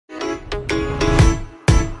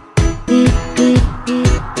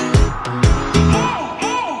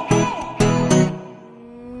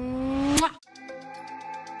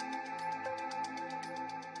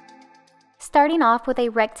starting off with a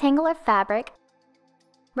rectangle of fabric.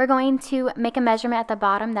 We're going to make a measurement at the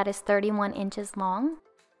bottom that is 31 inches long.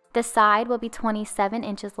 The side will be 27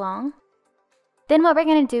 inches long. Then what we're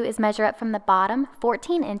going to do is measure up from the bottom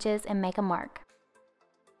 14 inches and make a mark.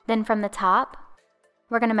 Then from the top,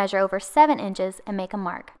 we're going to measure over 7 inches and make a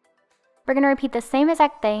mark. We're going to repeat the same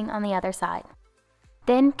exact thing on the other side.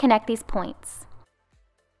 Then connect these points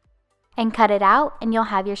and cut it out and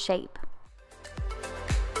you'll have your shape.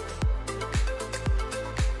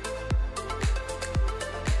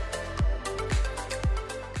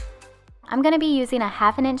 I'm going to be using a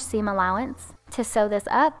 1/2 inch seam allowance to sew this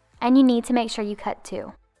up, and you need to make sure you cut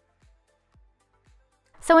 2.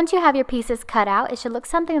 So once you have your pieces cut out, it should look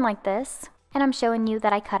something like this, and I'm showing you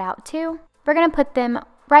that I cut out 2. We're going to put them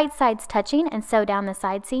right sides touching and sew down the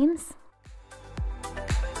side seams.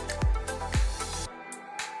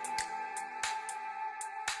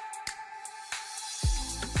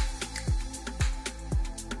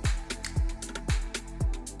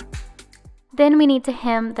 Then we need to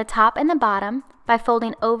hem the top and the bottom by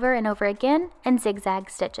folding over and over again and zigzag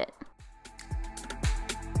stitch it.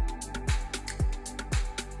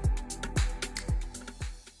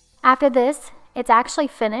 After this, it's actually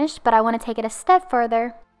finished, but I want to take it a step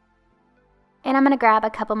further. And I'm going to grab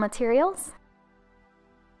a couple materials.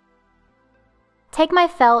 Take my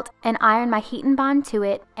felt and iron my heat and bond to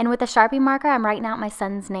it, and with a Sharpie marker I'm writing out my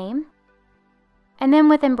son's name. And then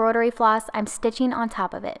with embroidery floss I'm stitching on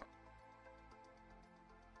top of it.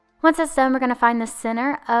 Once it's done, we're going to find the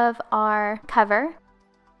center of our cover,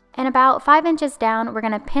 and about 5 inches down we're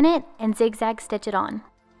going to pin it and zigzag stitch it on.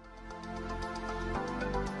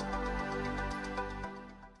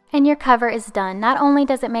 And your cover is done. Not only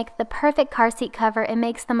does it make the perfect car seat cover, it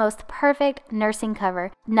makes the most perfect nursing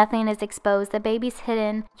cover. Nothing is exposed, the baby's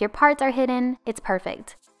hidden, your parts are hidden, it's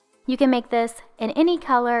perfect. You can make this in any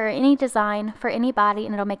color or any design for anybody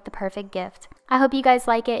and it'll make the perfect gift. I hope you guys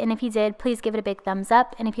like it, and if you did, please give it a big thumbs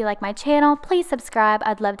up. And if you like my channel, please subscribe.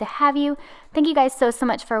 I'd love to have you. Thank you guys so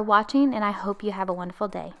much for watching, and I hope you have a wonderful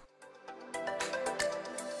day.